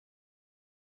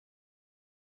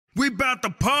We bout to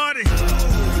party,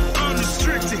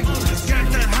 unrestricted,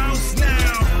 got the house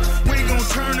now. We gon'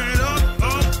 turn it up,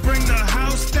 bring the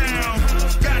house down.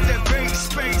 Got that big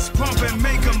space pumping,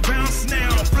 make them bounce now.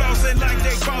 Flossing like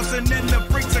they bossing and the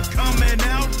freaks are coming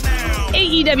out now.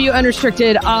 AEW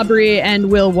Unrestricted, Aubrey and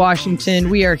Will Washington.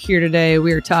 We are here today.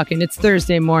 We are talking. It's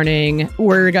Thursday morning.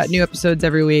 We've got new episodes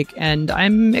every week, and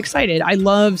I'm excited. I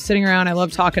love sitting around. I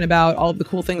love talking about all of the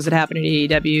cool things that happen at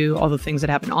AEW, all the things that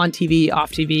happen on TV,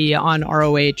 off TV, on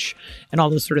ROH, and all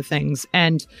those sort of things.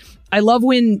 And I love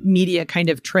when media kind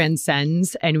of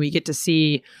transcends and we get to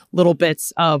see little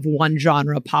bits of one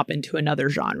genre pop into another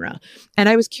genre. And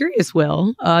I was curious,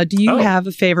 Will, do you have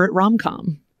a favorite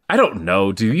rom-com? I don't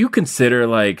know. Do you consider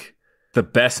like The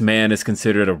Best Man is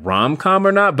considered a rom-com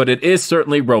or not? But it is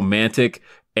certainly romantic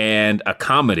and a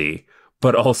comedy,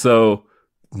 but also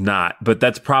not. But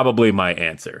that's probably my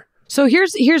answer. So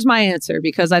here's my answer,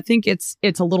 because I think it's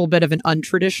a little bit of an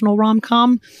untraditional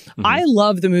rom-com. Mm-hmm. I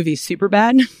love the movie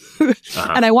Superbad,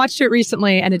 and I watched it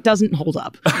recently, and it doesn't hold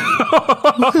up.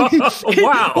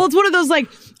 Wow. Well, it's one of those, like,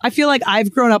 I feel like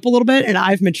I've grown up a little bit, and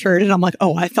I've matured, and I'm like,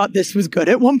 oh, I thought this was good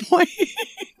at one point.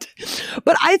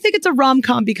 But I think it's a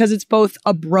rom-com because it's both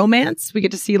a bromance. We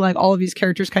get to see like all of these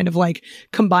characters kind of like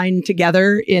combined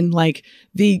together in like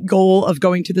the goal of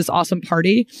going to this awesome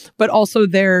party, but also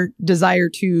their desire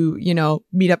to, you know,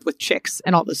 meet up with chicks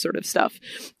and all this sort of stuff.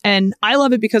 And I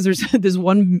love it because there's this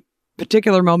one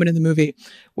particular moment in the movie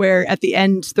where at the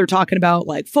end they're talking about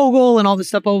like Fogel and all this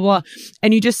stuff, blah, blah, blah.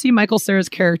 And you just see Michael Cera's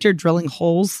character drilling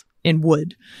holes in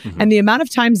wood. Mm-hmm. And the amount of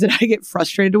times that I get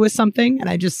frustrated with something and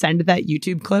I just send that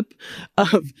YouTube clip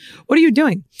of, what are you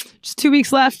doing? Just 2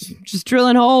 weeks left, just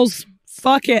drilling holes.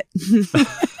 Fuck it.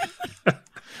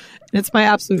 It's my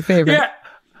absolute favorite. Yeah,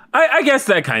 I guess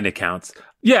that kind of counts.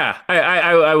 Yeah,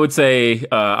 I would say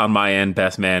on my end,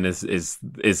 Best Man is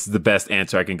the best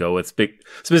answer I can go with,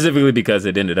 specifically because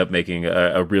it ended up making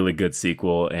a really good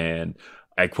sequel and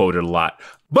I quote it a lot.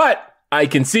 But I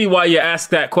can see why you asked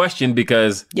that question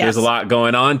because there's a lot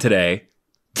going on today.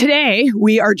 Today,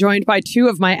 we are joined by two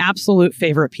of my absolute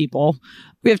favorite people.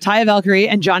 We have Taya Valkyrie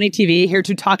and Johnny TV here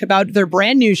to talk about their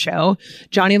brand new show,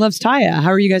 Johnny Loves Taya. How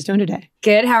are you guys doing today?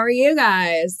 Good. How are you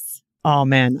guys? Oh,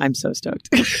 man, I'm so stoked.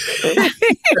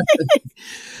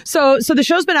 So the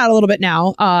show's been out a little bit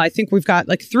now. I think we've got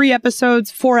like 4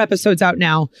 episodes out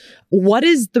now. What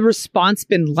has the response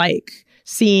been like?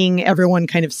 Seeing everyone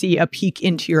kind of see a peek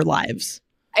into your lives?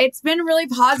 It's been really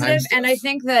positive, and I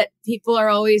think that people are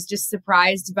always just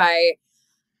surprised by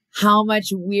how much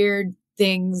weird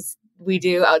things we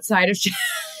do outside of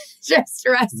just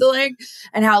wrestling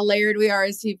and how layered we are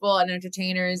as people and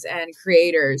entertainers and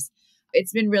creators.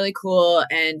 It's been really cool,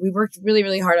 and we worked really,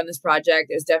 really hard on this project.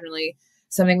 It was definitely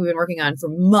something we've been working on for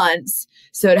months.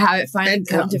 So to have it finally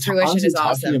come to fruition is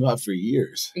awesome. Talking about for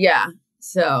years. Yeah.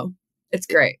 So it's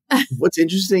great. What's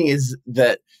interesting is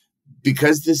that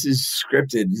because this is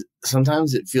scripted,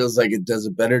 sometimes it feels like it does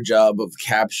a better job of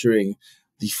capturing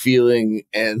the feeling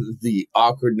and the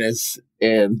awkwardness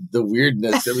and the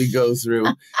weirdness that we go through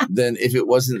than if it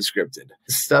wasn't scripted.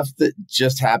 Stuff that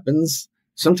just happens,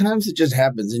 sometimes it just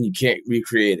happens and you can't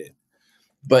recreate it.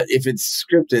 But if it's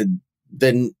scripted,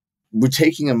 then we're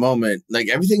taking a moment, like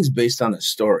everything's based on a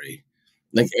story.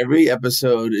 Like every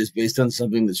episode is based on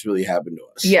something that's really happened to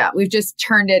us. Yeah, we've just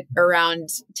turned it around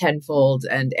tenfold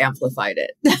and amplified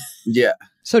it. Yeah.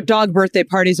 So dog birthday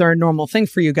parties are a normal thing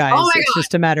for you guys. Oh my It's God.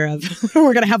 just a matter of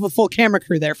we're going to have a full camera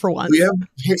crew there for once. We have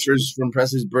pictures from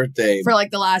Presley's birthday. For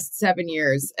like the last 7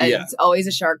 years. And Yeah. It's always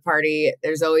a shark party.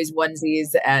 There's always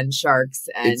onesies and sharks.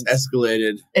 And It's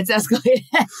escalated. It's escalated.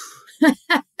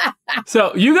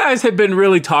 So you guys have been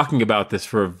really talking about this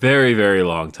for a very, very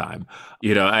long time.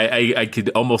 You know, I could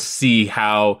almost see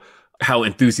how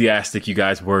enthusiastic you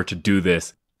guys were to do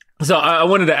this. So I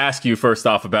wanted to ask you first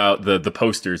off about the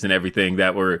posters and everything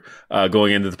that were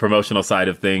going into the promotional side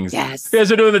of things. Yes. You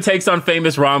guys are doing the takes on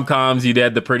famous rom-coms. You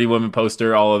did the Pretty Woman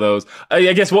poster, all of those.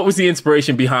 I guess what was the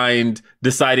inspiration behind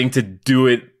deciding to do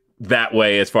it that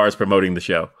way as far as promoting the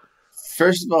show?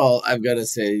 First of all, I've got to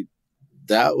say,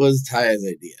 that was Taya's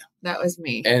idea. That was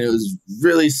me. And it was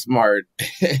really smart.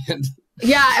 And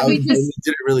Yeah. we did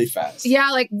it really fast.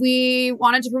 Yeah, like we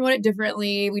wanted to promote it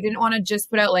differently. We didn't want to just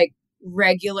put out like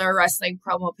regular wrestling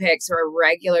promo pics or a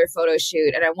regular photo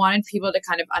shoot. And I wanted people to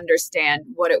kind of understand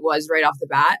what it was right off the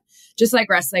bat. Just like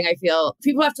wrestling, I feel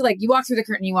people have to like, you walk through the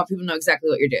curtain, you want people to know exactly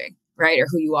what you're doing, right? Or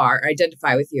who you are, or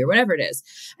identify with you or whatever it is.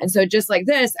 And so just like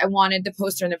this, I wanted the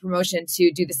poster and the promotion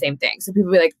to do the same thing. So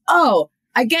people be like, oh,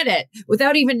 I get it,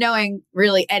 without even knowing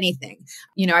really anything.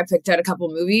 You know, I picked out a couple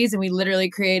movies and we literally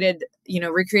recreated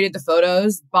the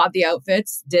photos, bought the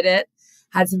outfits, did it.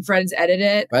 had some friends edit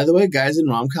it. By the way, guys in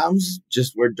rom-coms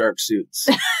just wear dark suits.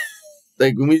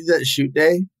 Like when we did that shoot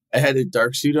day, I had a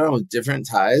dark suit on with different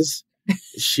ties.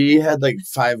 She had like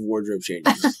 5 wardrobe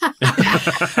changes.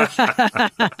 It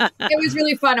was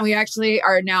really fun. And we actually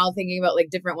are now thinking about like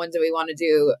different ones that we want to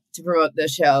do to promote the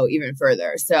show even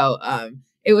further. So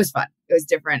it was fun. It was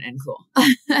different and cool.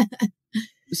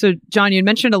 So, John, you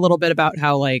mentioned a little bit about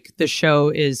how like the show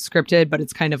is scripted, but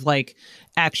it's kind of like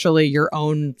actually your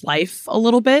own life a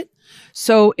little bit.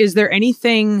 So is there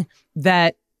anything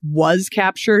that was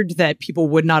captured that people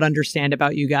would not understand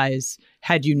about you guys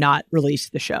had you not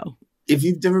released the show? If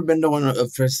you've never been to one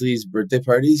of Presley's birthday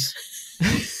parties,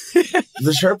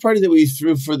 the shark party that we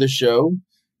threw for the show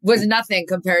was nothing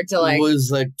compared to like...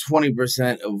 was like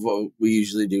 20% of what we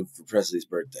usually do for Presley's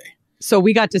birthday. So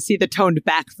we got to see the toned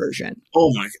back version.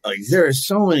 Oh my! Like there are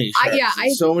so many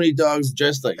sharks, so many dogs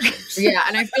dressed like sharks. Yeah,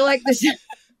 and I feel like the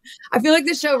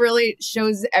show really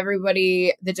shows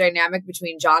everybody the dynamic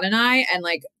between John and I, and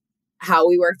like how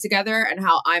we work together, and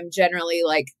how I'm generally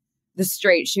like the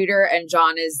straight shooter, and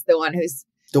John is the one who's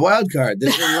the wild card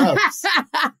that everyone loves.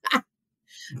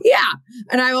 Yeah,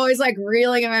 and I'm always like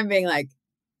reeling him and being like,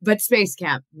 "But space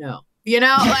camp, no." You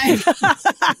know, like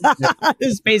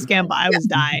the space camp, I was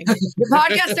dying. The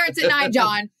podcast starts at 9,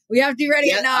 John. We have to be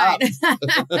ready at 9.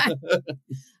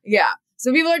 Yeah.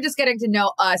 So people are just getting to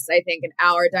know us, I think, and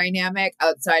our dynamic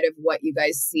outside of what you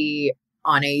guys see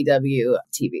on AEW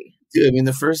TV. Dude, I mean,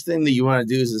 the first thing that you want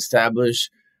to do is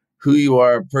establish who you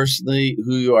are personally,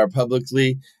 who you are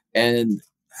publicly, and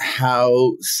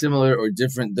how similar or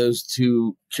different those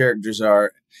two characters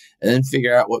are, and then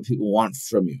figure out what people want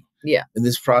from you. Yeah. And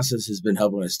this process has been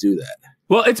helping us do that.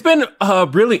 Well, it's been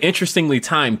really interestingly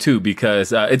timed, too,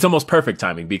 because it's almost perfect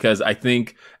timing, because I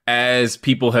think as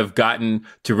people have gotten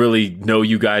to really know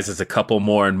you guys as a couple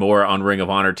more and more on Ring of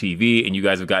Honor TV, and you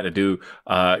guys have gotten to do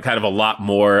kind of a lot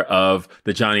more of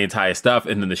the Johnny and Taya stuff,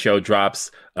 and then the show drops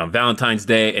on Valentine's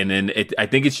Day, and then I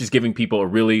think it's just giving people a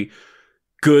really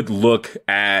good look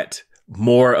at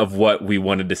more of what we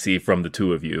wanted to see from the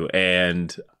two of you.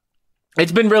 And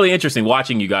it's been really interesting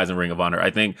watching you guys in Ring of Honor.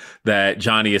 I think that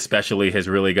Johnny especially has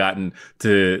really gotten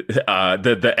to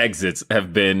the exits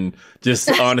have been just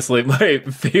honestly my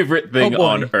favorite thing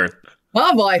on earth.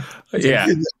 Oh boy. Yeah.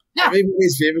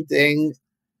 Everybody's favorite thing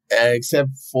except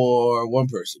for one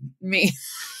person. Me.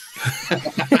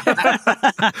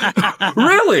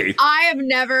 Really? I have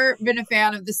never been a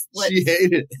fan of the split She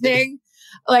hated it. thing.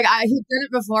 Like he's done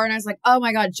it before and I was like, oh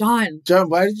my God, John,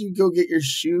 why did you go get your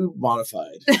shoe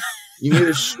modified? You need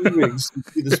a shoe ring to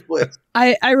do the split.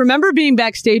 I remember being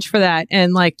backstage for that,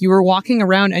 and like you were walking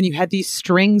around and you had these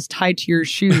strings tied to your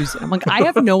shoes. And I'm like, I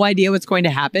have no idea what's going to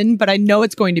happen, but I know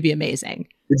it's going to be amazing.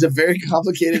 It's a very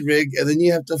complicated rig, and then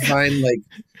you have to find like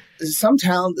some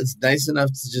talent that's nice enough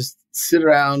to just sit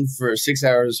around for 6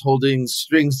 hours holding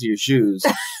strings to your shoes.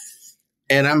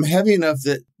 And I'm heavy enough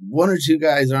that 1 or 2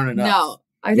 guys aren't enough. No.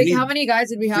 I think how many guys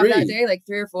did we have 3 that day? Like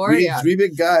 3 or 4? We need 3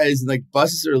 big guys, and like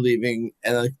buses are leaving,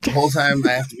 and like the whole time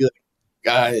I have to be like,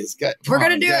 guys, we're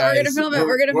gonna do it. We're gonna film it.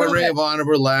 We're gonna film it. We're Ring of Honor.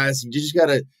 We're last. You just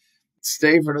gotta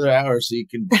stay for another hour so you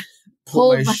can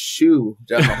pull my shoe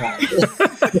down the hall.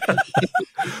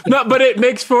 No, but it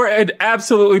makes for an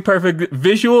absolutely perfect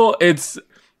visual. It's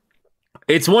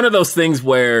one of those things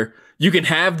where you can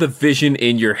have the vision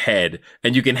in your head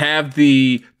and you can have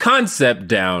the concept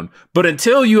down, but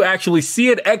until you actually see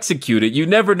it executed, you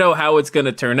never know how it's going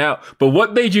to turn out. But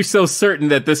what made you so certain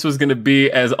that this was going to be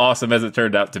as awesome as it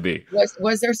turned out to be?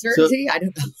 Was there certainty? I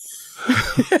don't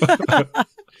know.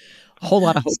 A whole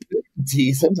lot of hope.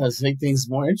 Certainty sometimes make things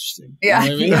more interesting. Yeah.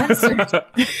 You know what I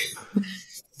mean?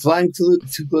 Flying too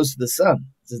close to the sun.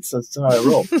 That's how I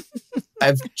roll.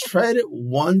 I've tried it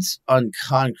once on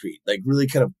concrete, like really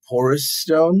kind of porous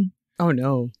stone. Oh,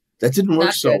 no. That didn't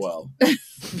work so well.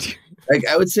 Like,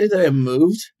 I would say that I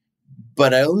moved,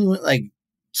 but I only went like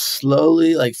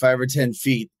slowly, like 5 or 10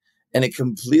 feet, and it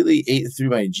completely ate through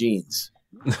my jeans,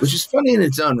 which is funny in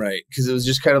its own right, because it was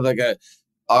just kind of like a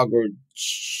awkward.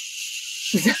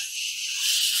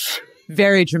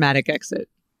 Very dramatic exit.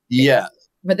 Yeah.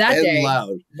 But that day,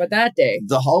 loud.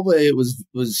 The hallway was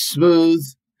smooth.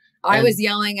 I was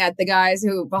yelling at the guys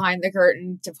who behind the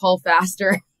curtain to pull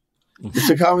faster. It's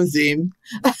a common theme.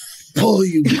 Pull,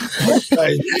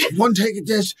 guys. One take at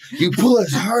this. You pull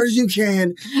as hard as you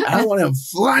can. I want him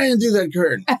flying through that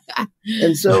curtain.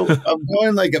 And so I'm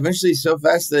going like eventually so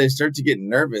fast that I start to get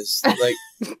nervous. Like,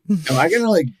 am I gonna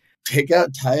like take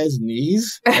out Taya's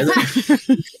knees? And then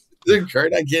the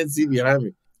curtain I can't see behind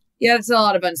me. Yeah, it's a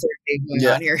lot of uncertainty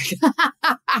going on here.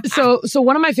 So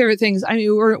one of my favorite things, I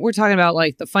mean, we're talking about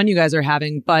like the fun you guys are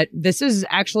having, but this is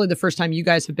actually the first time you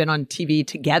guys have been on TV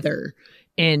together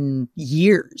in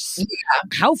years.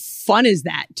 Yeah. How fun is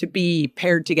that to be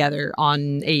paired together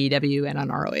on AEW and on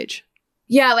ROH?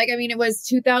 Yeah, like, I mean, it was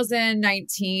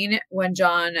 2019 when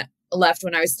John left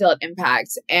when I was still at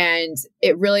Impact, and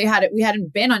we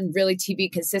hadn't been on really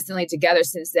TV consistently together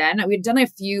since then. We'd done a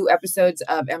few episodes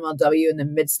of MLW in the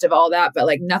midst of all that, but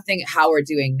like nothing how we're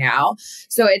doing now.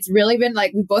 So it's really been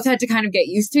like we both had to kind of get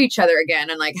used to each other again,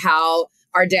 and like how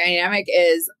our dynamic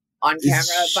is on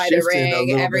camera, by the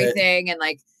ring, everything. And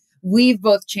like we've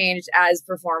both changed as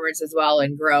performers as well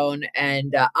and grown.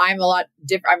 And I'm a lot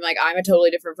different. I'm a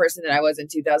totally different person than I was in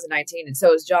 2019. And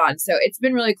so is John. So it's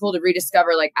been really cool to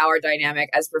rediscover like our dynamic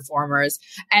as performers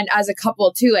and as a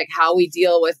couple too, like how we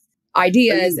deal with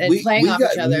ideas and playing off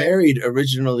each other. We got married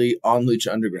originally on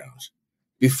Lucha Underground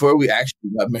before we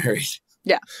actually got married.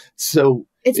 Yeah. So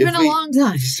it's been a long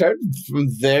time. We started from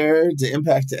there to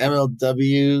Impact to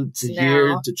MLW to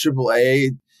here to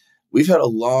AAA. We've had a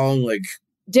long, like,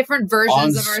 different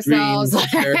versions of ourselves.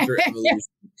 Character evolution.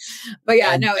 But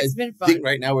yeah, no, it's been fun. I think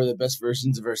right now we're the best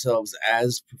versions of ourselves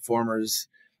as performers,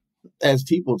 as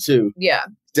people too. Yeah.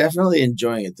 Definitely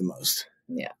enjoying it the most.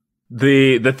 Yeah.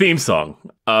 The theme song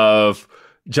of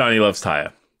Johnny Loves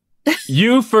Taya.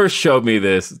 You first showed me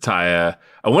this, Taya.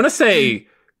 I want to say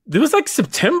it was like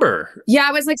September. Yeah,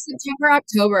 it was like September,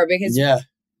 October, because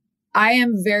I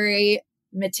am very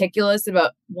meticulous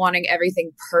about wanting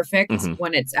everything perfect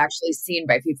when it's actually seen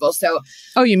by people. So,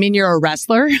 oh, you mean you're a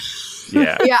wrestler?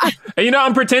 Yeah. Yeah. And, you know,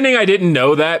 I'm pretending I didn't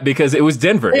know that because it was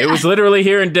Denver. Yeah. It was literally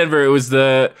here in Denver. It was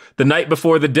the night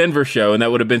before the Denver show, and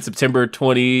that would have been September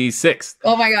 26th.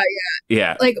 Oh my God, yeah.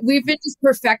 Yeah. Like we've been just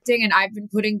perfecting, and I've been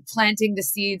planting the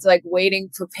seeds, like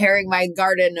preparing my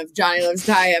garden of Johnny Loves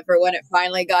Taya for when it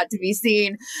finally got to be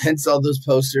seen. Hence all those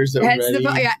posters that were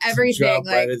ready. Everything.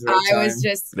 Like I was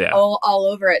just all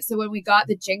over it. So when we got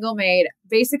the jingle made,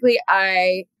 basically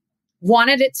I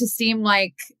wanted it to seem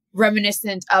like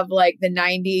reminiscent of like the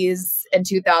 90s and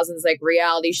 2000s like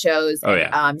reality shows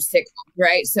sitcoms,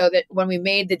 right? So that when we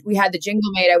had the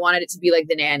jingle made, I wanted it to be like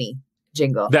the Nanny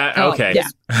jingle. That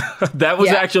was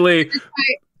actually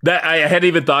that I hadn't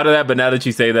even thought of that, but now that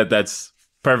you say that, that's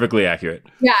perfectly accurate.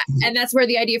 Yeah, and that's where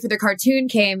the idea for the cartoon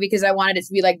came, because I wanted it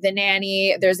to be like the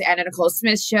Nanny. There's the Anna Nicole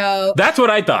Smith show. That's what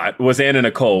I thought was Anna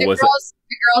Nicole. The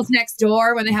girls next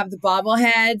door when they have the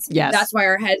bobbleheads. Yes, that's why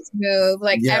our heads move.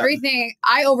 Like everything.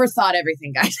 I overthought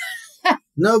everything, guys.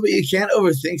 No, but you can't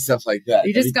overthink stuff like that.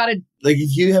 You just gotta like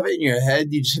if you have it in your head,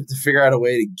 you just have to figure out a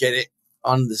way to get it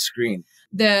on the screen.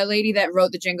 The lady that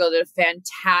wrote the jingle did a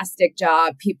fantastic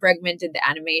job. Pete Bregman did the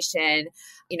animation.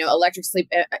 You know, Electric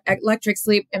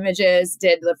Sleep Images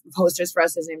did the posters for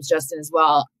us. His name's Justin as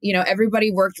well. You know, everybody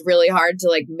worked really hard to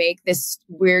like make this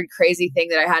weird, crazy thing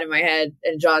that I had in my head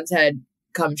and John's head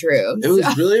come true. It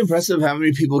was really impressive how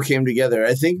many people came together.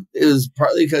 I think it was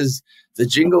partly because the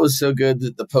jingle was so good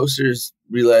that the posters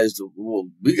realized, well,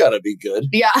 we got to be good.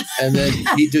 Yeah. And then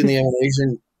Pete doing the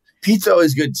animation. Pete's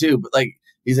always good too, but like,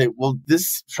 he's like, well,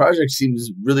 this project seems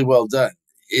really well done.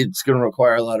 It's going to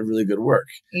require a lot of really good work.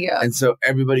 Yeah. And so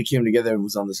everybody came together and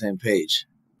was on the same page.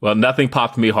 Well, nothing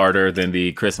popped me harder than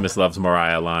the Christmas Loves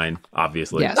Mariah line,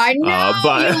 obviously. Yes. I know.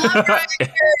 But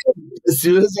as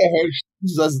soon as I heard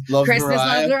Christmas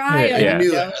Loves Mariah. Yeah. I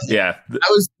knew that. Yeah. I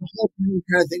was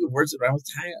trying to think of words that rhyme with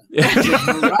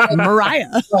Taya.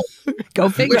 Mariah. Go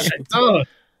figure.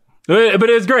 But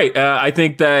it's great. I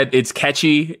think that it's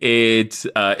catchy,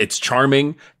 it's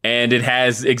charming, and it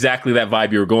has exactly that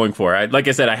vibe you were going for. Like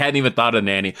I said, I hadn't even thought of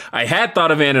Nanny. I had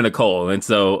thought of Anna Nicole, and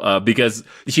so because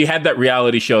she had that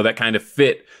reality show that kind of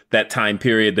fit that time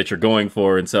period that you're going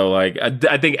for, and so like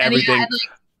I think everything.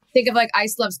 Think of like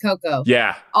Ice Loves Coco.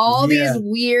 Yeah. All these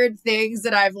weird things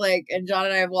that I've like, and John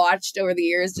and I have watched over the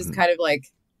years, just kind of like.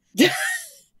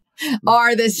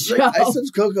 Are this show. Like, Ice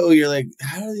Loves Coco, you're like,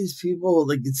 how are these people,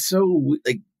 like, it's so,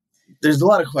 like, there's a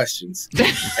lot of questions.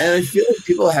 And I feel like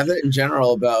people have that in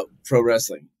general about pro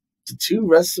wrestling. The two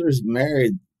wrestlers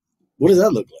married, what does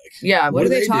that look like? Yeah, what do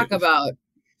they talk about?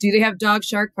 Do they have dog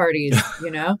shark parties, you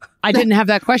know? I didn't have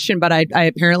that question, but I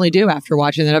apparently do after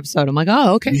watching that episode. I'm like,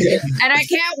 oh, okay. Yeah. And I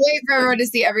can't wait for everyone to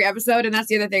see every episode. And that's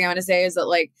the other thing I want to say is that,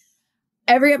 like,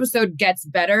 every episode gets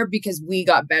better because we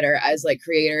got better as like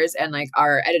creators, and like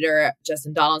our editor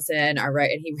Justin Donaldson, and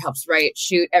he helps write,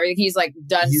 shoot everything. He's like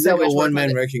done He's so like much a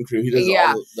one-man wrecking crew. He does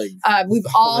all like we've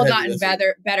all gotten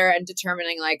better at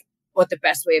determining like what the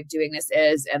best way of doing this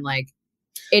is, and like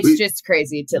it's just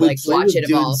crazy to like watch it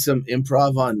evolve. Some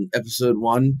improv on episode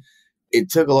 1, it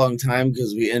took a long time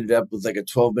because we ended up with like a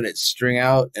 12-minute string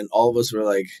out, and all of us were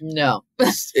like, no,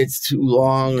 it's too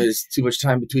long. There's too much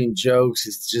time between jokes.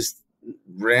 It's just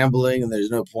rambling and there's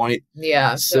no point.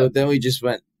 Yeah. So then we just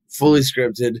went fully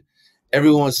scripted.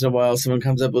 Every once in a while, someone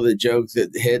comes up with a joke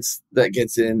that hits, that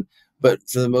gets in. But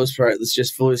for the most part, let's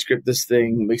just fully script this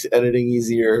thing. Makes editing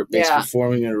easier. Makes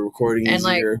performing and recording and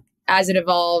easier. Like, as it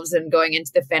evolves and going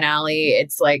into the finale,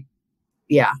 it's like,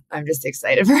 yeah, I'm just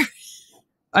excited for it.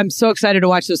 I'm so excited to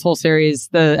watch this whole series.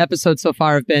 The episodes so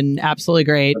far have been absolutely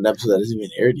great. An episode hasn't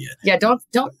even aired yet. Yeah, don't,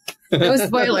 no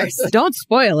spoilers. Don't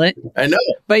spoil it. I know.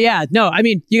 But yeah, no, I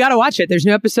mean, you got to watch it. There's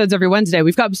new episodes every Wednesday.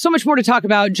 We've got so much more to talk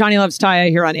about. Johnny Loves Taya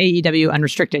here on AEW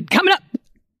Unrestricted. Coming up.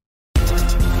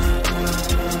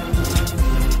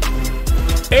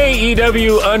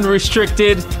 AEW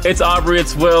Unrestricted. It's Aubrey,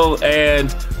 it's Will,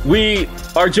 and we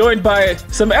are joined by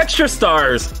some extra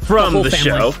stars from the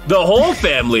show. The whole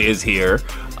family is here.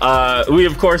 We,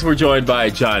 of course, were joined by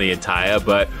Johnny and Taya,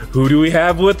 but who do we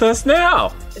have with us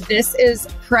now? This is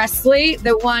Presley,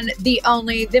 the one, the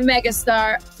only, the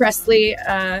megastar, Presley.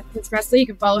 It's Presley. You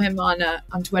can follow him on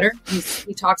Twitter.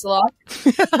 He talks a lot.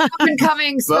 Up and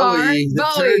coming star. Bowie,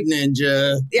 the Turd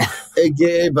Ninja. Yeah.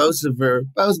 A.k.a. Bosifer.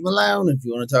 Bose Malone, if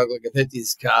you want to talk like a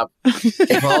 50s cop.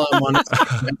 Follow him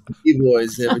on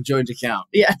E-Boys. They have a joint account.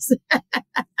 Yes.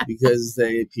 Because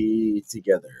they pee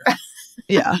together.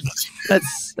 Yeah,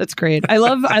 that's great. I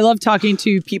love talking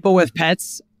to people with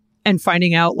pets and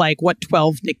finding out like what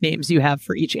 12 nicknames you have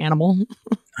for each animal.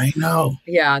 I know.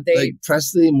 Yeah, like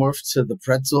Presley morphed to the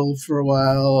pretzel for a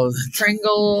while.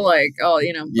 Pringle, like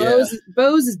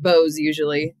Bose is Bose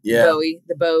usually. Yeah, Bowie,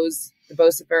 the Bose, the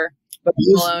Bosifer, Bose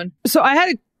Malone. So I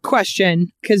had a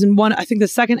question because in I think the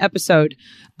second episode,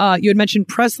 you had mentioned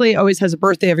Presley always has a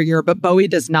birthday every year, but Bowie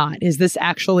does not. Is this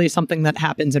actually something that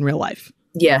happens in real life?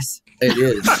 Yes, it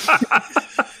is.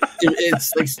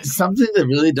 It's like something that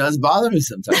really does bother me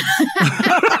sometimes.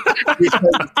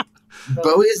 Because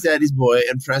Bowie is daddy's boy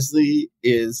and Presley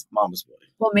is mama's boy.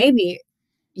 Well, maybe,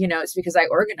 it's because I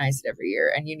organize it every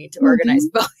year and you need to organize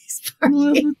Bowie's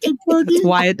party. That's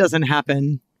why it doesn't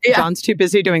happen. Yeah. John's too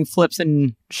busy doing flips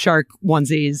and shark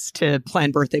onesies to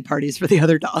plan birthday parties for the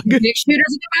other dog. Big shooters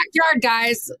in the backyard,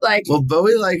 guys. Well,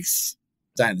 Bowie likes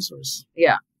dinosaurs.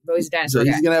 Yeah, Bowie's a dinosaur. So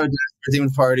he's going to have a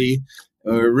dinosaur-themed party.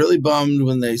 And we were really bummed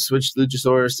when they switched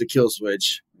Luchasaurus to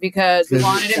Killswitch. Because we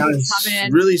wanted him to come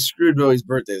in. Really screwed Bowie's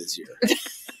birthday this year.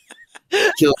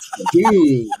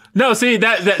 No, see,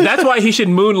 that's why he should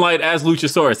moonlight as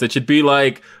Luchasaurus. It should be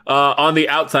like on the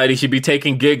outside, he should be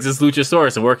taking gigs as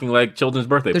Luchasaurus and working like children's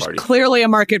birthday parties. There's clearly a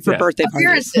market for birthday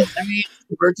parties. I mean,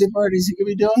 birthday parties you could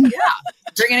be doing? Yeah.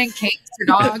 Bringing in cakes for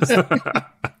dogs.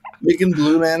 Making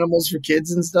balloon animals for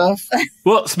kids and stuff.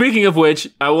 Well, speaking of which,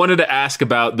 I wanted to ask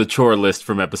about the chore list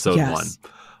from episode 1.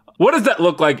 What does that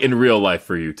look like in real life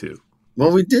for you two?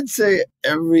 Well, we did say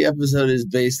every episode is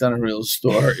based on a real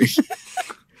story.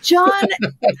 John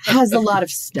has a lot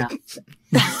of stuff.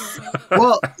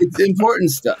 Well, it's important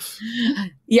stuff.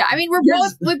 Yeah, I mean,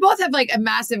 we both have like a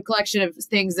massive collection of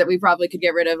things that we probably could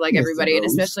get rid of, like everybody, and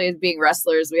especially as being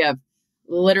wrestlers, we have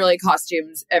literally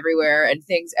costumes everywhere and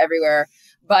things everywhere.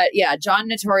 But yeah, John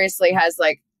notoriously has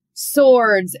like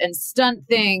swords and stunt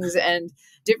things and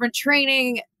different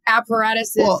training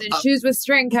apparatuses and shoes with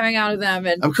string coming out of them.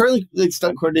 And I'm currently like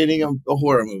stunt coordinating a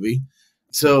horror movie.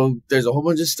 So there's a whole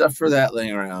bunch of stuff for that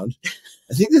laying around.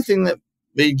 I think the thing that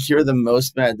made Kira the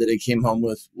most mad that I came home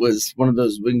with was one of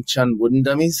those Wing Chun wooden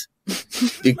dummies.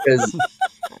 Because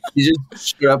you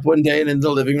just showed up one day and in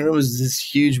the living room was this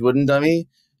huge wooden dummy.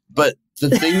 But the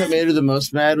thing that made her the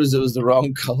most mad was it was the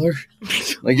wrong color.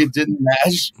 Like it didn't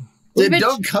match. They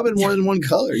don't come in more than one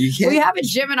color. You can't. We have a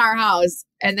gym in our house,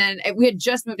 and then we had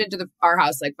just moved into our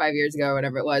house like 5 years ago or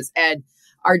whatever it was, and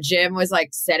our gym was like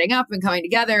setting up and coming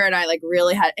together, and I like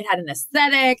really had an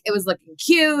aesthetic. It was looking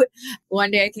cute. One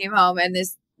day I came home and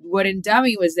this wooden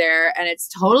dummy was there, and it's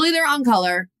totally the wrong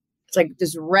color. It's like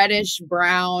this reddish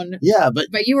brown. Yeah,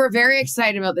 but you were very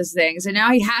excited about this thing, so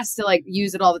now he has to like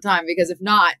use it all the time because if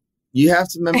not. You have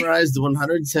to memorize the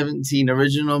 117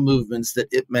 original movements that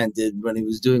Ip Man did when he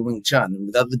was doing Wing Chun. And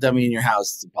without the dummy in your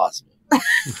house, it's impossible.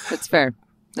 That's fair.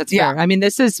 That's fair. I mean,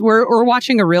 we're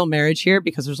watching a real marriage here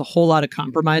because there's a whole lot of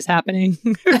compromise happening.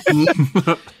 And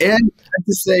I have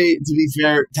to say, to be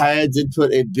fair, Taya did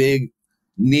put a big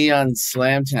neon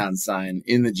Slamtown sign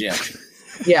in the gym.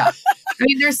 Yeah. I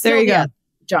mean, there's still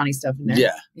Johnny stuff in there.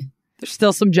 Yeah. There's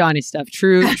still some Johnny stuff.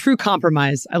 True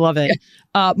compromise. I love it.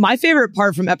 My favorite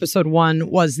part from episode 1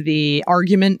 was the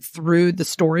argument through the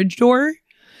storage door.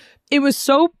 it was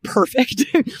so perfect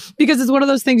because it's one of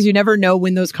those things you never know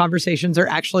when those conversations are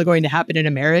actually going to happen in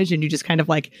a marriage. And you just kind of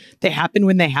like, they happen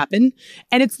when they happen.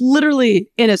 And it's literally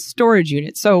in a storage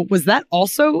unit. So was that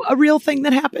also a real thing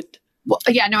that happened? Well,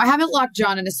 yeah, no, I haven't locked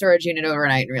John in a storage unit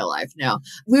overnight in real life. No,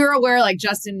 we were aware, like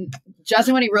Justin,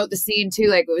 when he wrote the scene too,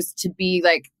 like it was to be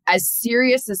like as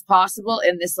serious as possible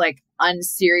in this like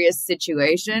unserious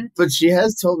situation. But she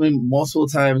has told me multiple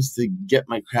times to get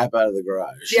my crap out of the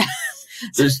garage. Yeah.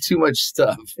 There's too much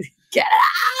stuff. Get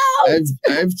out!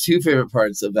 I have two favorite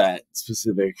parts of that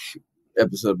specific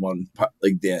episode one,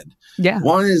 like dead. Yeah.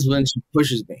 One is when she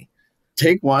pushes me.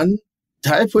 Take one.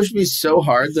 Taya pushed me so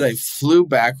hard that I flew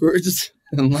backwards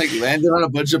and like landed on a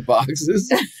bunch of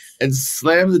boxes and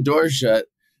slammed the door shut.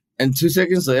 And 2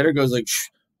 seconds later goes like,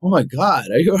 oh my God,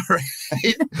 are you all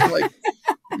right? I'm like,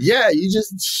 yeah, you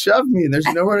just shoved me and there's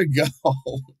nowhere to go.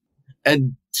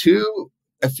 And two,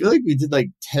 I feel like we did like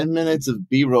 10 minutes of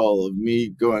B-roll of me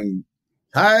going,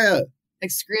 Taya, like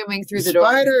screaming through the door.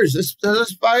 Spiders, there's a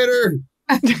spider.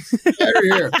 Spider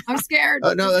here. I'm scared.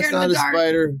 Oh, no, I'm that's scared not a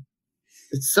spider.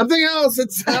 It's something else.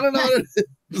 I don't know what it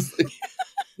is.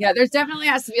 Yeah, there's definitely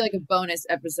has to be like a bonus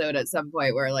episode at some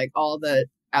point where like all the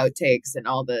outtakes and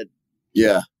all the...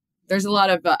 Yeah. There's a lot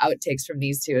of outtakes from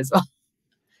these two as well.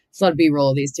 There's a lot of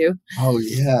B-roll of these two. Oh,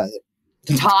 yeah.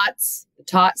 The Tots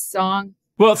song.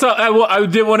 Well, so I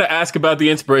did want to ask about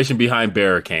the inspiration behind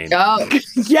Bearicane. Oh,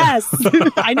 Yes.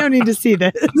 I don't need to see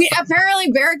this.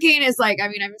 Apparently Bearicane is like, I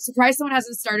mean, I'm surprised someone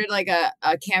hasn't started like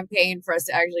a campaign for us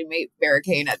to actually make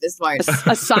Bearicane at this point.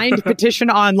 A signed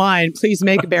petition online. Please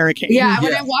make Bearicane. Yeah,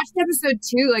 when I watched episode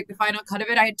 2, like the final cut of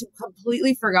it, I had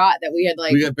completely forgot that we had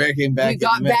like... We got Bearicane back. We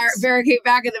got Bearicane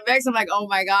back in the mix. I'm like, oh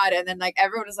my God. And then like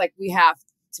everyone was like, we have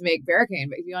to make Bearicane.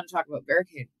 But if you want to talk about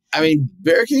Bearicane. I mean,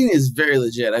 Bearicane is very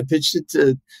legit. I pitched it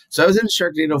to... So I was in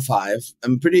Sharknado 5.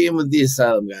 I'm pretty in with the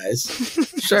Asylum guys.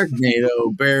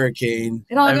 Sharknado, Bearicane.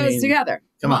 It all goes together.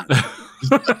 Come on.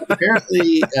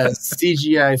 Apparently,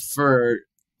 CGI fur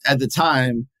at the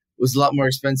time was a lot more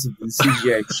expensive than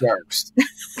CGI sharks.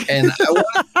 And I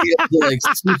wanted to be able to like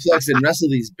suplex and wrestle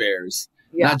these bears.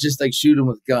 Yeah. Not just like shoot them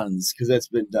with guns, because that's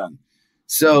been done.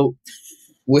 So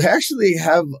we actually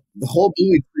have the whole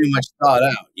movie pretty much thought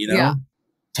out, you know? Yeah.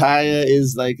 Taya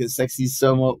is like a sexy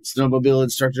snowmobile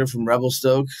instructor from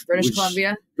Revelstoke, British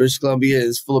Columbia. British Columbia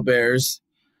is full of bears.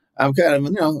 I'm kind of,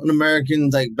 an American,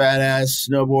 like, badass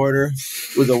snowboarder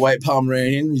with a white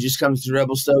Pomeranian. He just comes to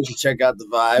Revelstoke to check out the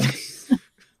vibe.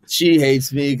 She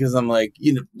hates me because I'm like,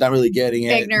 not really getting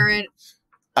it. Ignorant.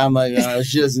 I'm like,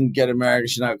 she doesn't get America.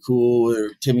 She's not cool with her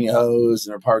Timmy Hose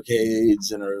and her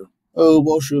parkades and her,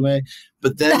 Wolfschume.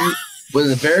 But then when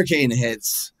the Bearicane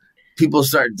hits, people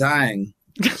start dying.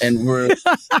 And we're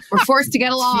forced to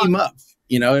get along. Team up,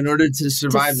 in order to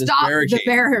survive this Bearicane. The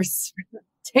bears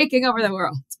taking over the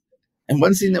world. And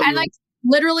one scene that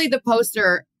literally the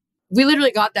poster, we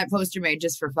literally got that poster made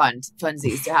just for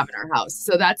funsies to have in our house.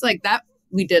 So that's like that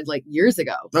we did like years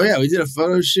ago. Oh yeah, we did a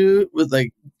photo shoot with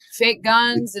like fake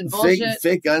guns and bullshit.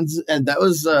 Fake guns, and that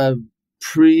was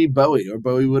pre-Bowie, or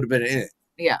Bowie would have been in it.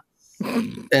 Yeah.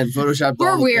 And photoshopped.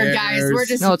 We're weird, guys. We're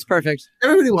just no, it's perfect.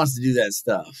 Everybody wants to do that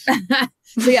stuff.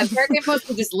 So yeah, the Bearicane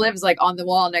poster just lives like on the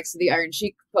wall next to the Iron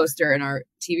Sheik poster in our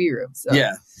TV room. So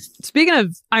yeah. Speaking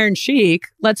of Iron Sheik,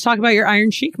 let's talk about your Iron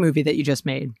Sheik movie that you just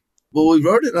made. Well, we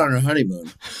wrote it on our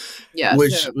honeymoon. Yeah,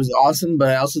 which was awesome, but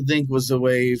I also think was a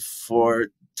way for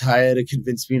Taya to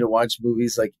convince me to watch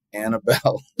movies like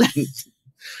Annabelle.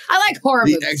 I like horror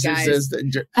The movies, Exorcist,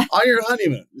 guys. on your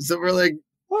honeymoon. So we're like,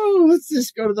 let's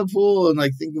just go to the pool and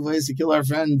like think of ways to kill our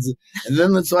friends, and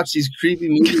then let's watch these creepy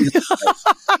movies,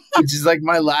 which is like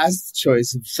my last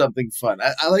choice of something fun.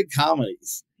 I like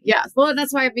comedies. Yeah, well,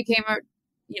 that's why it became a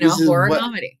horror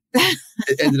comedy.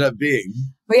 It ended up being.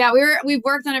 But yeah, we've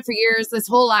worked on it for years. This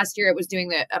whole last year, it was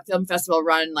doing a film festival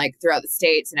run like throughout the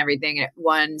States and everything. And it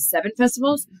won 7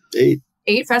 festivals.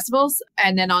 8 festivals.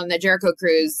 And then on the Jericho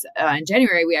cruise in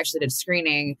January, we actually did a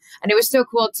screening, and it was so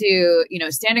cool to,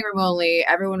 standing room only,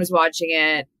 everyone was watching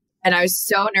it. And I was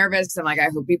so nervous because I'm like, I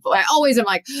hope people, I'm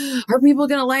like, are people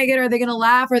going to like it? Are they going to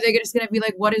laugh? Are they just going to be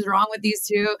like, what is wrong with these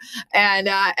two? And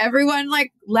everyone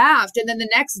like laughed. And then the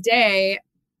next day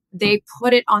they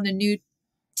put it on the new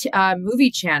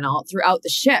movie channel throughout the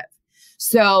ship.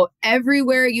 So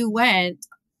everywhere you went,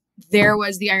 there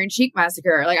was the Iron Sheik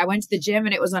massacre. Like I went to the gym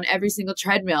and it was on every single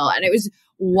treadmill, and it was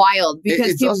wild because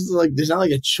it's also like there's not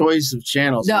like a choice of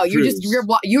channels. No, you're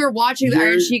watching the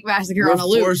Iron Sheik massacre on a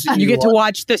loop. You get to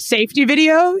watch the safety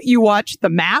video, you watch the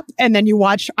map, and then you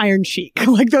watch Iron Sheik.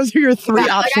 Like those are your three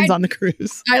options on the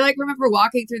cruise. I like remember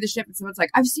walking through the ship and someone's like,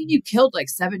 "I've seen you killed like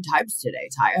 7 times today,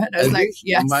 Taya." And I was like,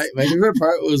 "Yes." My favorite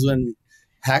part was when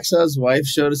Hacksaw's wife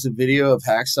showed us a video of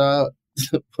Hacksaw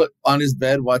put on his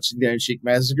bed watching the Iron Sheik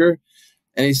massacre.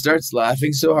 And he starts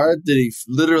laughing so hard that he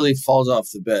literally falls off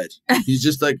the bed. He's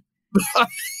just like,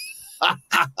 and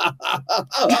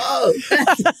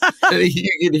you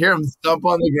can hear him stomp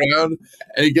on the ground.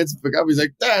 And he gets back up. He's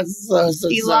like, "That's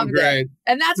so great."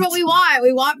 And that's what we want.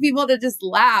 We want people to just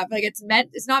laugh. Like it's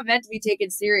not meant to be taken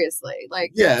seriously.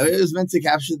 Like yeah, it was meant to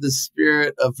capture the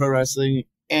spirit of pro wrestling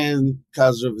and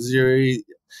Kazura Vaziri,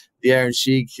 the Iron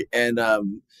Sheik, and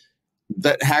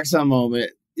that Hacksaw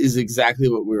moment is exactly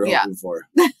what we were hoping for.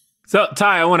 So,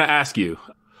 Ty, I want to ask you,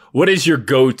 what is your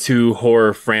go-to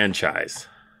horror franchise?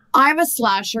 I'm a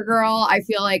slasher girl. I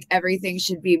feel like everything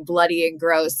should be bloody and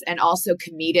gross and also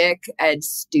comedic and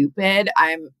stupid.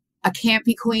 I'm a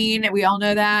campy queen. We all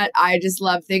know that. I just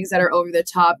love things that are over the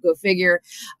top, go figure.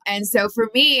 And so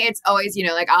for me, it's always,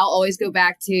 like I'll always go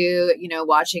back to,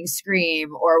 watching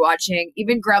Scream or watching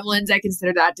even Gremlins. I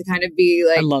consider that to kind of be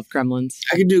like. I love Gremlins.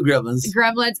 I can do Gremlins.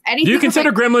 Anything. Do you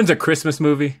consider Gremlins a Christmas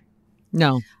movie?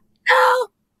 No. No.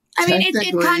 I mean,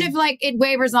 it kind of like, it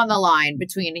wavers on the line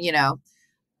between,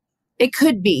 it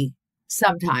could be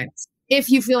sometimes. If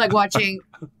you feel like watching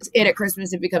it at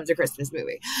Christmas, it becomes a Christmas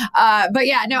movie. But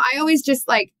yeah, no, I always just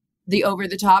like the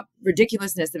over-the-top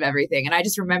ridiculousness of everything. And I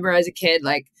just remember as a kid,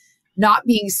 like not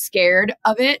being scared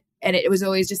of it. And it was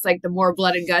always just like the more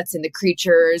blood and guts and the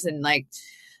creatures and like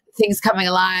things coming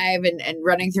alive and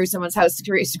running through someone's house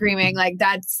screaming. Like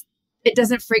it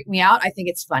doesn't freak me out. I think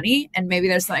it's funny. And maybe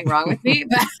there's something wrong with me.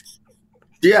 But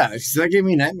yeah, because that gave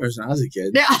me nightmares when I was a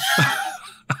kid. Yeah.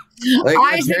 Like,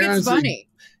 I think it's funny.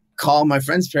 Call my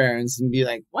friend's parents and be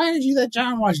like, "Why did you let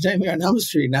John watch Nightmare on Elm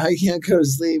Street? Now he can't go to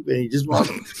sleep and he just wants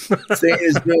to stay in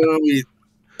his room."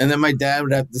 And then my dad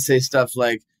would have to say stuff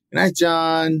like, "Good night,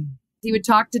 John." He would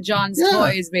talk to John's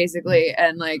toys basically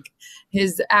and like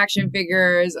his action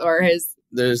figures or his.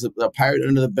 There's a pirate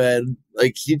under the bed.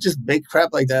 Like he'd just make crap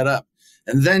like that up.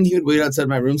 And then he would wait outside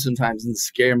my room sometimes and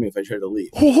scare me if I tried to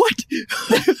leave. What?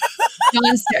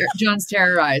 John's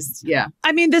terrorized. Yeah.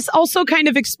 I mean, this also kind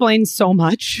of explains so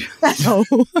much. So.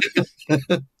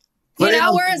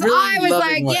 Whereas really I was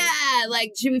like, yeah,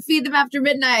 like, should we feed them after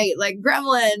midnight? Like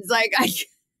gremlins. Like,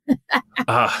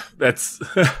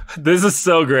 this is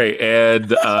so great. And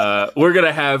we're going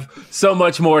to have so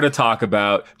much more to talk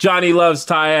about. Johnny Loves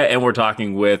Taya, and we're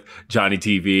talking with Johnny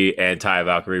TV and Taya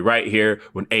Valkyrie right here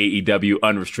when AEW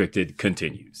Unrestricted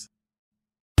continues.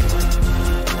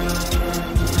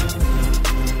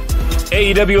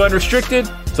 AEW Unrestricted,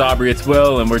 it's Aubrey, it's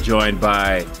Will, and we're joined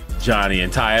by Johnny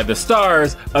and Taya, the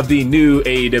stars of the new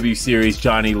AEW series,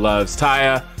 Johnny Loves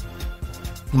Taya.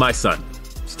 My son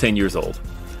is 10 years old.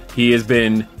 He has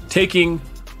been taking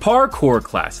parkour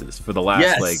classes for the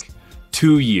last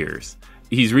 2 years.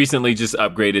 He's recently just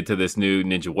upgraded to this new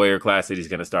Ninja Warrior class that he's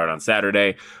going to start on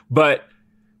Saturday, but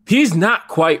he's not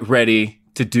quite ready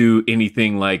to do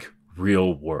anything like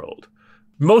real world.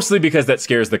 Mostly because that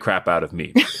scares the crap out of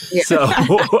me. Yeah. So,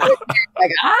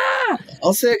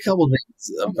 I'll say a couple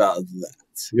things about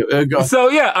that. Go. So,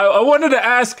 yeah, I wanted to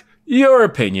ask your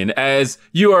opinion, as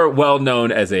you are well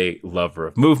known as a lover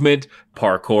of movement.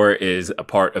 Parkour is a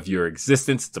part of your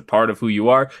existence. It's a part of who you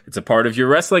are. It's a part of your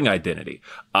wrestling identity.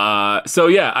 So,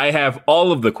 yeah, I have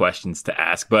all of the questions to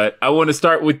ask, but I want to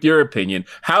start with your opinion.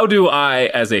 How do I,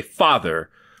 as a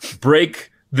father, break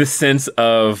the sense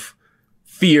of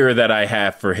fear that I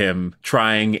have for him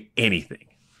trying anything?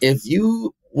 If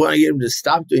you want to get him to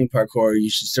stop doing parkour,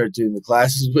 you should start doing the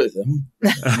classes with him.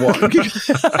 1.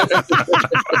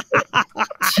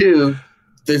 2,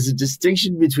 there's a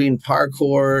distinction between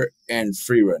parkour and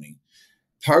free running.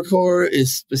 Parkour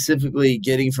is specifically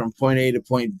getting from point A to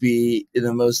point B in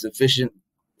the most efficient,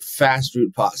 fast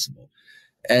route possible.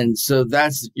 And so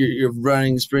that's you're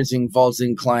running, sprinting,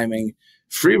 vaulting, climbing.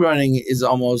 Free running is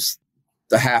almost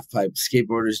the half pipe,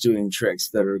 skateboarders doing tricks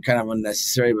that are kind of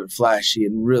unnecessary but flashy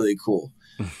and really cool.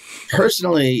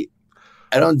 Personally,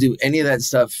 I don't do any of that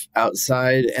stuff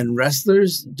outside, and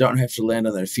wrestlers don't have to land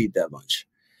on their feet that much.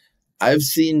 I've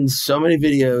seen so many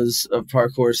videos of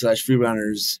parkour / free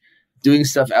runners doing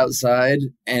stuff outside,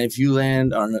 and if you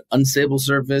land on an unstable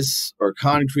surface or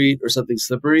concrete or something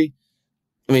slippery,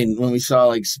 I mean, when we saw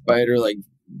like Spider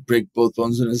break both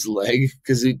bones in his leg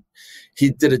because he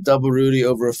did a double Rudy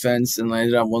over a fence and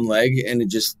landed on one leg and it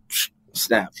just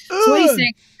snapped. So what are you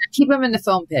saying? Keep him in the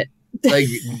foam pit. Like,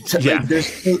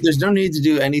 there's no need to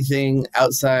do anything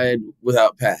outside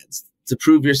without pads to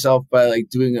prove yourself by like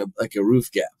doing a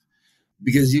roof gap,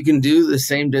 because you can do the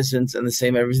same distance and the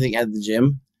same everything at the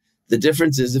gym. The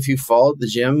difference is if you fall at the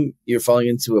gym, you're falling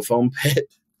into a foam pit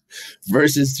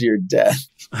versus to your death.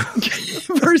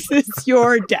 Versus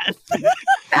your death.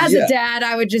 As a dad,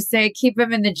 I would just say keep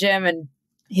him in the gym and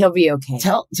he'll be okay.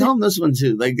 Tell him this one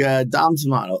too. Like Dom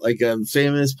Tomato, like a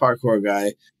famous parkour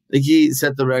guy. Like he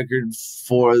set the record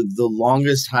for the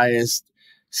longest, highest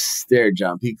stair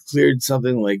jump. He cleared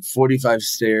something like 45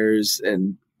 stairs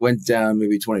and went down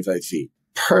maybe 25 feet.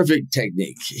 Perfect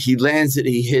technique. He lands it,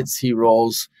 he hits, he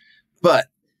rolls, but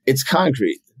it's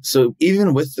concrete. So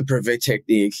even with the perfect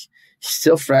technique, he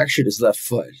still fractured his left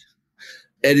foot.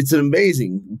 And it's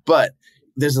amazing, but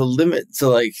there's a limit to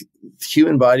like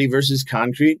human body versus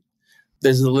concrete.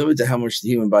 There's a limit to how much the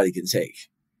human body can take.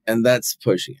 And that's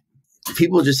pushing it.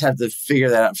 People just have to figure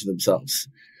that out for themselves.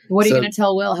 What are you going to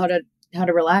tell Will how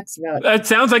to relax about it? It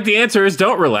sounds like the answer is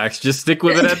don't relax. Just stick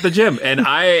with it at the gym. And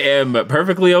I am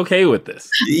perfectly okay with this.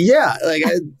 Yeah. Like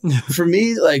for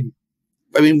me, like,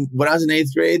 I mean, when I was in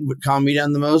 8th grade, what calmed me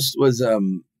down the most was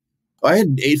I had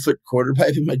an 8-foot quarter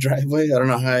pipe in my driveway. I don't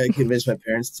know how I convinced my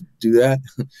parents to do that.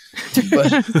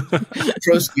 But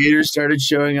pro skaters started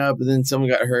showing up, and then someone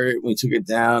got hurt. We took it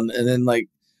down. And then, like,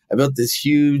 I built this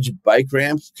huge bike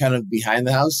ramp kind of behind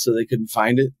the house so they couldn't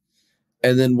find it.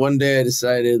 And then one day I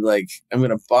decided, like, I'm going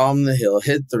to bomb the hill,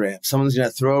 hit the ramp. Someone's going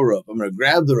to throw a rope. I'm going to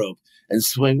grab the rope and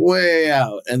swing way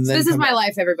out. And then this is my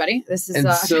life, everybody. This is.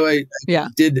 And so I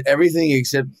did everything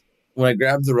except when I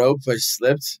grabbed the rope, I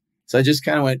slipped. So I just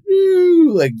kind of went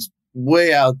like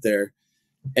way out there.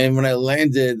 And when I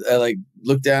landed, I like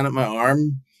looked down at my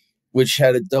arm, which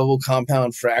had a double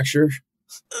compound fracture.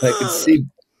 I could see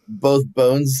both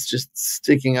bones just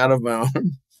sticking out of my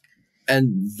arm.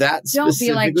 And that don't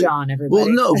be like John, everybody. Well,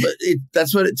 no, but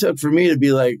that's what it took for me to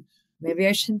be like, maybe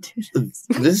I shouldn't do this.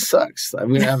 This sucks. I'm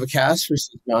going to have a cast for 6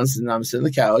 months and I'm sitting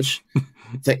on the couch.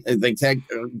 Thank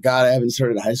God I haven't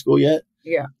started high school yet.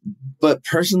 Yeah. But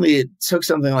personally, it took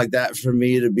something like that for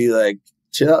me to be like,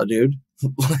 chill out, dude.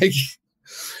 Like,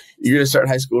 you're going to start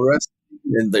high school wrestling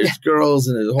and there's girls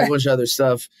and there's a whole bunch of other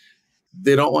stuff.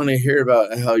 They don't want to hear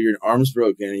about how your arm's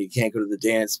broken and you can't go to the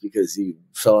dance because you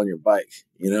fell on your bike,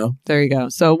 you know? There you go.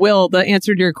 So, Will, the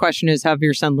answer to your question is have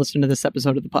your son listen to this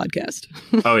episode of the podcast.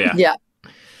 Oh, yeah. Yeah.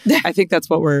 I think that's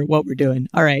what we're doing.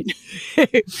 All right.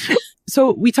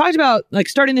 So we talked about like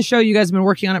starting the show. You guys have been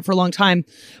working on it for a long time,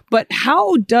 but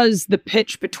how does the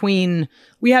pitch between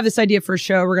we have this idea for a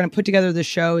show, we're going to put together this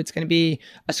show, it's going to be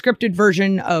a scripted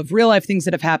version of real life things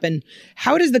that have happened.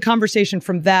 How does the conversation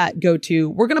from that go to,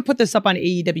 we're going to put this up on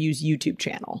AEW's YouTube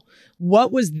channel?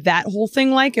 What was that whole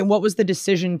thing like? And what was the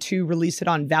decision to release it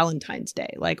on Valentine's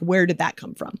Day? Like, where did that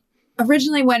come from?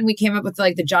 Originally, when we came up with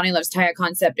like the Johnny Loves Taya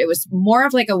concept, it was more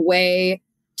of like a way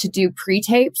to do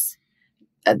pre-tapes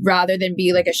rather than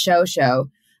be like a show,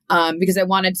 because I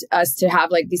wanted us to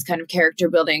have like these kind of character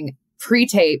building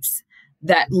pre-tapes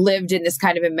that lived in this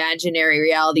kind of imaginary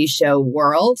reality show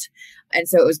world. And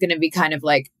so it was going to be kind of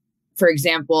like, for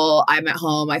example, I'm at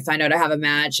home, I find out I have a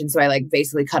match. And so I like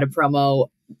basically cut a promo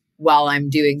while I'm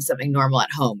doing something normal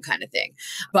at home kind of thing.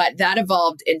 But that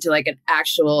evolved into like an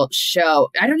actual show.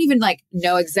 I don't even like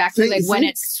know exactly like when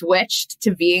it switched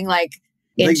to being like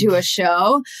into a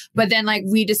show. But then like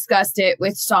we discussed it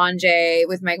with Sanjay,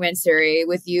 with Mike Mansouri,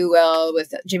 with you, Will,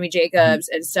 with Jimmy Jacobs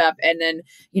and stuff. And then,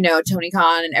 you know, Tony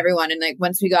Khan and everyone. And like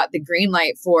once we got the green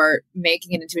light for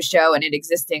making it into a show and it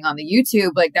existing on the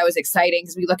YouTube, like that was exciting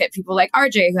because we look at people like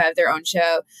RJ who have their own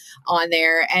show on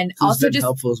there. And It's also been just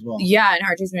helpful as well. Yeah, and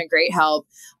RJ's been a great help.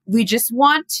 We just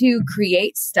want to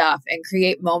create stuff and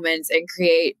create moments and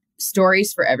create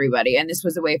stories for everybody. And this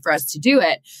was a way for us to do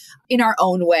it in our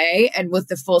own way and with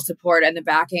the full support and the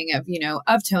backing of, you know,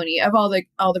 of Tony, of all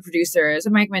the producers,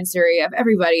 of Mike Mansouri, of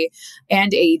everybody,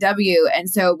 and AEW.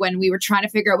 And so when we were trying to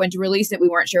figure out when to release it, we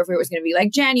weren't sure if it was going to be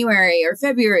like January or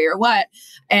February or what.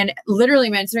 And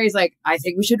literally Mansouri's like, I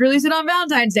think we should release it on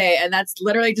Valentine's Day. And that's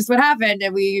literally just what happened.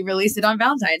 And we released it on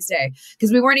Valentine's Day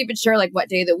because we weren't even sure like what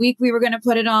day of the week we were going to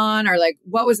put it on or like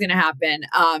what was going to happen.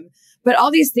 But all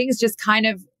these things just kind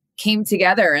of came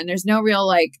together and there's no real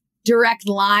like direct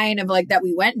line of like that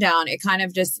we went down. It kind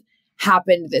of just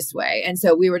happened this way. And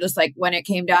so we were just like, when it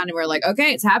came down and we're like,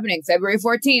 okay, it's happening February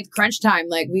 14th, crunch time.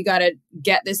 Like we got to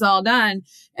get this all done.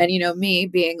 And, you know, me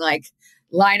being like,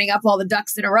 lining up all the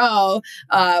ducks in a row.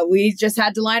 We just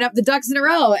had to line up the ducks in a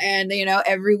row. And, you know,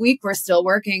 every week we're still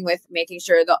working with making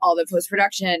sure that all the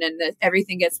post-production and that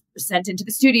everything gets sent into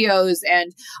the studios.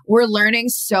 And we're learning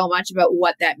so much about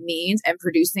what that means and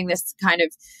producing this kind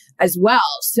of as well.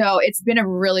 So it's been a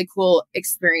really cool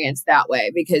experience that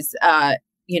way because,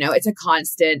 you know, it's a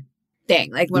constant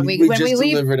thing. Like when we leave,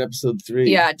 delivered episode 3.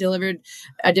 Yeah, delivered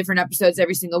different episodes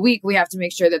every single week. We have to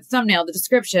make sure that the thumbnail, the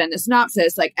description, the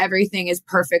synopsis, like everything is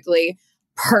perfectly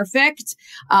perfect.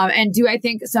 And do I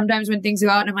think sometimes when things go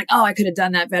out and I'm like, oh, I could have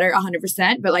done that better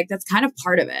 100%, but like that's kind of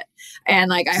part of it. And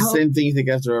like I hope same thing you think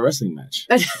after a wrestling match.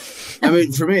 I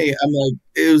mean, for me, I'm like,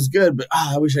 it was good, but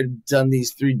I wish I'd done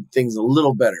these 3 things a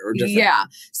little better or different. Yeah.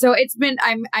 So it's been,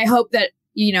 I hope that,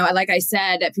 you know, like I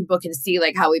said, that people can see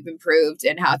like how we've improved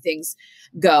and how things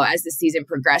go as the season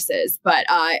progresses. But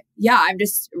yeah, I'm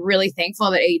just really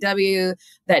thankful that AEW,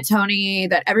 that Tony,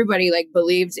 that everybody like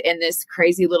believed in this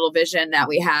crazy little vision that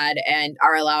we had and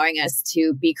are allowing us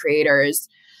to be creators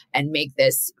and make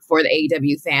this for the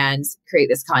AEW fans, create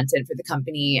this content for the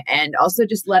company, and also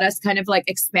just let us kind of like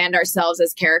expand ourselves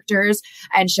as characters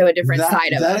and show a different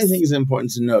side of us. That I think is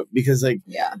important to note because like,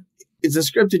 yeah. It's a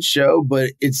scripted show, but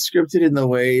it's scripted in the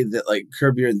way that like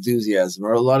Curb Your Enthusiasm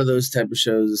or a lot of those type of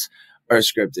shows are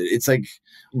scripted. It's like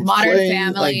Modern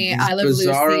Family, like I Love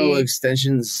bizarro Lucy.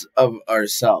 Extensions of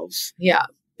ourselves. Yeah.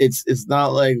 It's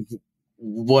not like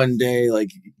one day like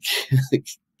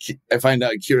I find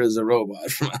out Kira's a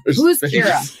robot from outer Who's space.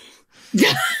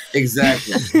 Kira?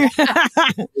 Exactly.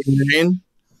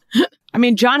 I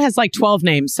mean, John has like 12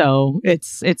 names, so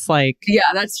it's like Yeah,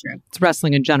 that's true. it's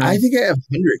wrestling in general. I think I have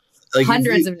hundreds. Like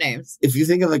Hundreds of names. If you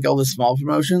think of like all the small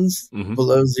promotions,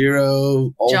 Below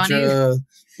Zero, Ultra, Johnny.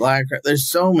 Black, there's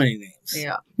so many names.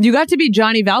 Yeah. You got to be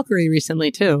Johnny Valkyrie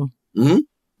recently too, Mm-hmm.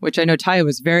 which I know Taya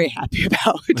was very happy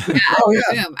about. Yeah. Oh,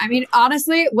 yeah. Boom. I mean,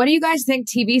 honestly, what do you guys think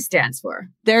TV stands for?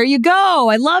 There you go.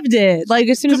 I loved it. Like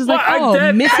as soon as it's like, oh,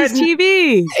 That- Mrs.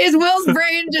 TV. Is Will's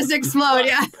brain just explode?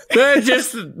 Yeah.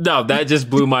 That just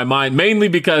blew my mind. Mainly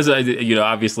because you know,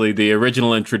 obviously the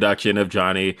original introduction of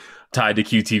Johnny tied to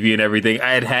QTV and everything.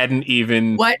 I hadn't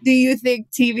even. What do you think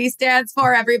TV stands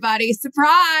for, everybody?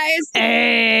 Surprise!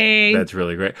 Hey. That's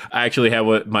really great. I actually had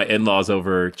my in-laws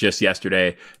over just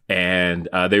yesterday, and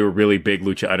they were really big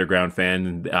Lucha Underground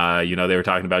fans. You know, they were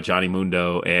talking about Johnny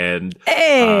Mundo, and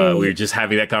Hey. we were just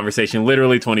having that conversation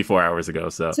literally 24 hours ago.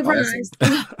 So Surprise!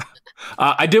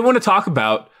 I did want to talk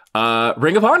about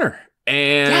Ring of Honor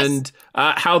and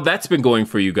how that's been going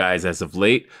for you guys as of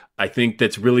late. I think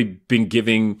that's really been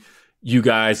giving you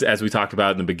guys, as we talked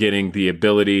about in the beginning, the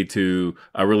ability to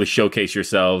really showcase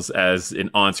yourselves as an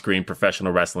on-screen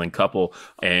professional wrestling couple.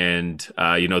 And,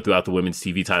 you know, throughout the women's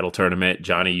TV title tournament,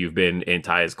 Johnny, you've been in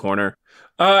Taya's corner.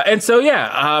 And so,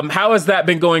 how has that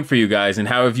been going for you guys? And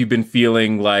how have you been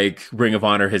feeling like Ring of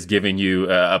Honor has given you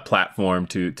a platform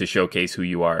to showcase who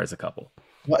you are as a couple?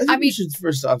 Well, I think we should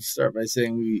first off start by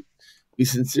saying we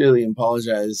sincerely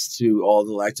apologize to all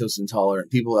the lactose intolerant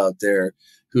people out there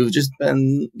who've just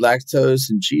been lactose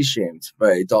and cheese shamed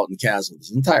by Dalton Castle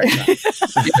this entire time.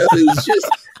 You know, it was just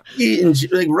eating,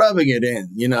 like rubbing it in,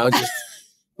 you know, just,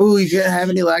 oh, you can't have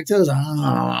any lactose? Oh,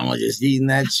 I'm just eating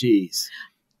that cheese.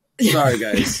 Sorry,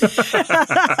 guys. No,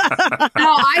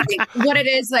 I think what it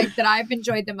is like that I've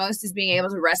enjoyed the most is being able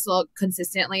to wrestle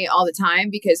consistently all the time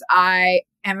because I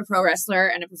am a pro wrestler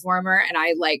and a performer and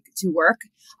I like to work.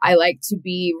 I like to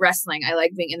be wrestling. I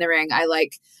like being in the ring. I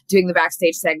like doing the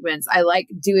backstage segments. I like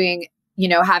doing, you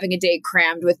know, having a day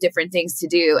crammed with different things to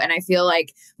do. And I feel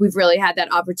like we've really had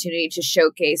that opportunity to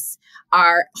showcase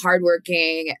our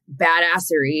hardworking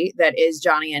badassery that is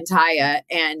Johnny and Taya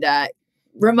and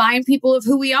remind people of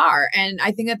who we are. And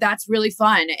I think that that's really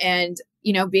fun. And,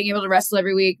 you know, being able to wrestle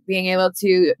every week, being able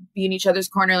to be in each other's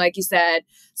corner, like you said,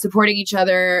 supporting each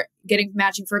other,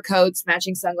 matching fur coats,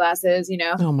 matching sunglasses, you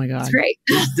know. Oh my God. It's great.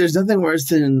 There's nothing worse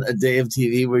than a day of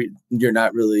TV where you're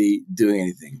not really doing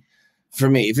anything. For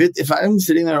me, if I'm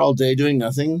sitting there all day doing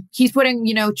nothing, He's putting,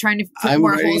 you know, trying to put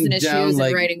more holes in his shoes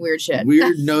like, and writing weird shit.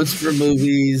 weird notes for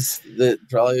movies that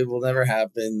probably will never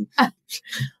happen.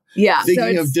 Yeah.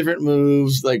 Thinking of different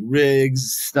moves, like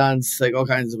rigs, stunts, like all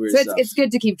kinds of weird stuff. It's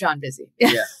good to keep John busy.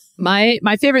 Yeah. My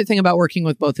favorite thing about working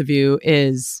with both of you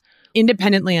is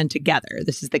independently and together,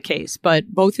 this is the case. But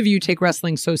both of you take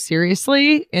wrestling so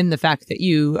seriously in the fact that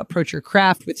you approach your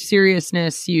craft with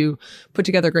seriousness, you put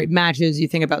together great matches, you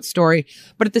think about story.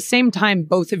 But at the same time,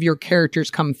 both of your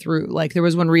characters come through. Like there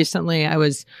was one recently, I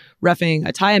was reffing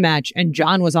a Taya match and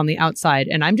John was on the outside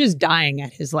and I'm just dying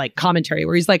at his like commentary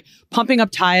where he's like pumping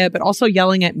up Taya, but also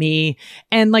yelling at me.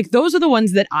 And like, those are the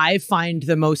ones that I find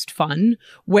the most fun,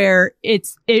 where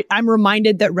I'm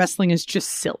reminded that wrestling is just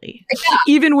silly,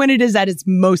 even when it is at its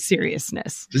most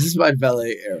seriousness. This is my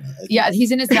valet era. Yeah,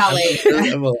 he's in his valet.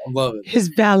 I love it. His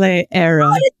valet era.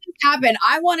 How did this happen?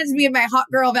 I wanted to be in my Hot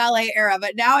Girl Valet era,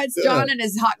 but now it's John and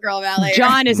his Hot Girl Valet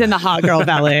John is in the Hot Girl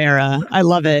Valet era. I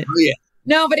love it. Oh, yeah.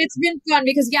 No, but it's been fun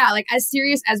because, yeah, like as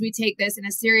serious as we take this and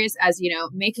as serious as, you know,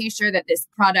 making sure that this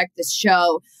product, this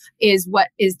show is what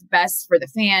is best for the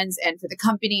fans and for the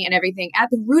company and everything. At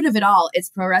the root of it all,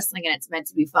 it's pro wrestling and it's meant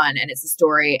to be fun and it's a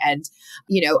story. And,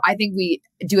 you know, I think we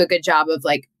do a good job of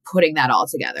like putting that all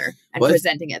together and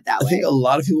presenting it that way. I think a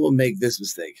lot of people make this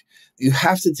mistake. You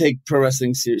have to take pro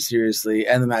wrestling seriously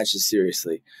and the matches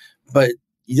seriously, but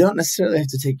you don't necessarily have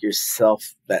to take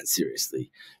yourself that seriously.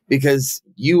 Because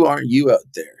you aren't you out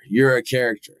there. You're a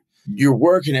character. Your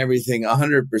work and everything,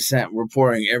 100%, we're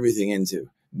pouring everything into.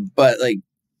 But, like,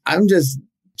 I'm just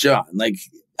John. Like,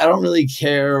 I don't really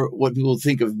care what people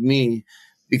think of me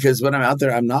because when I'm out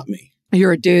there, I'm not me.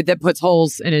 You're a dude that puts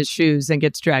holes in his shoes and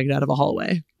gets dragged out of a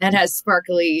hallway. And has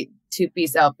sparkly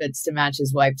two-piece outfits to match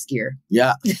his wife's gear.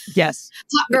 Yeah. Yes.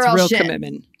 Hot girl it's real shit.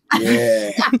 commitment.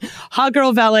 Yeah. Hot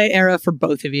Girl Valet era for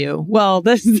both of you. Well,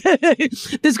 this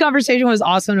conversation was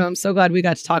awesome. I'm so glad we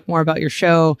got to talk more about your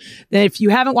show. If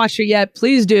you haven't watched it yet,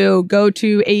 please do go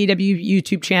to AEW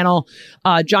YouTube channel.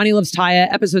 Johnny Loves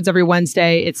Taya, episodes every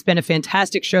Wednesday. It's been a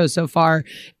fantastic show so far.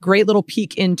 Great little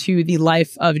peek into the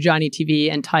life of Johnny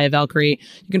TV and Taya Valkyrie.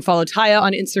 You can follow Taya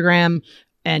on Instagram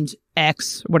and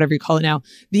X, whatever you call it now,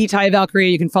 the Taya Valkyrie.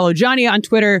 You can follow Johnny on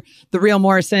Twitter, The Real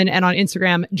Morrison, and on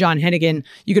Instagram, John Hennigan.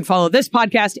 You can follow this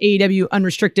podcast, AEW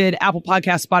Unrestricted, Apple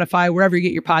Podcasts, Spotify, wherever you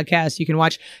get your podcasts. You can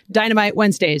watch Dynamite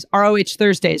Wednesdays, ROH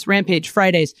Thursdays, Rampage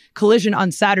Fridays, Collision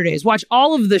on Saturdays. Watch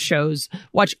all of the shows.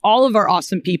 Watch all of our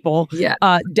awesome people. Yeah.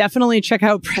 Definitely check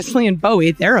out Presley and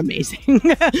Bowie. They're amazing.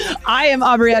 I am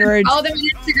Aubrey Edwards. Follow them on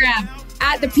Instagram.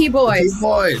 At the P-Boys.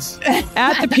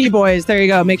 At the P-Boys. There you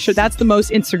go. Make sure that's the most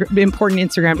important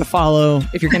Instagram to follow.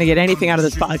 If you're going to get anything out of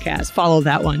this podcast, follow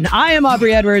that one. I am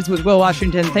Aubrey Edwards with Will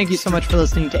Washington. Thank you so much for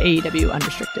listening to AEW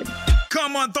Unrestricted.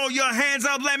 Come on, throw your hands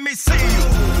up, let me see you.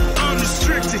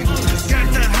 Unrestricted,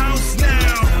 got the house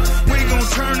now. We gon'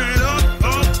 turn it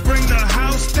up, bring the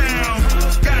house down.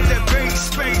 Got that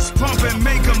bass space pumping,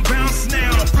 make them bounce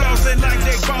now. Flossing like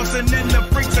they bouncing and the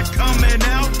freaks are coming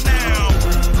out.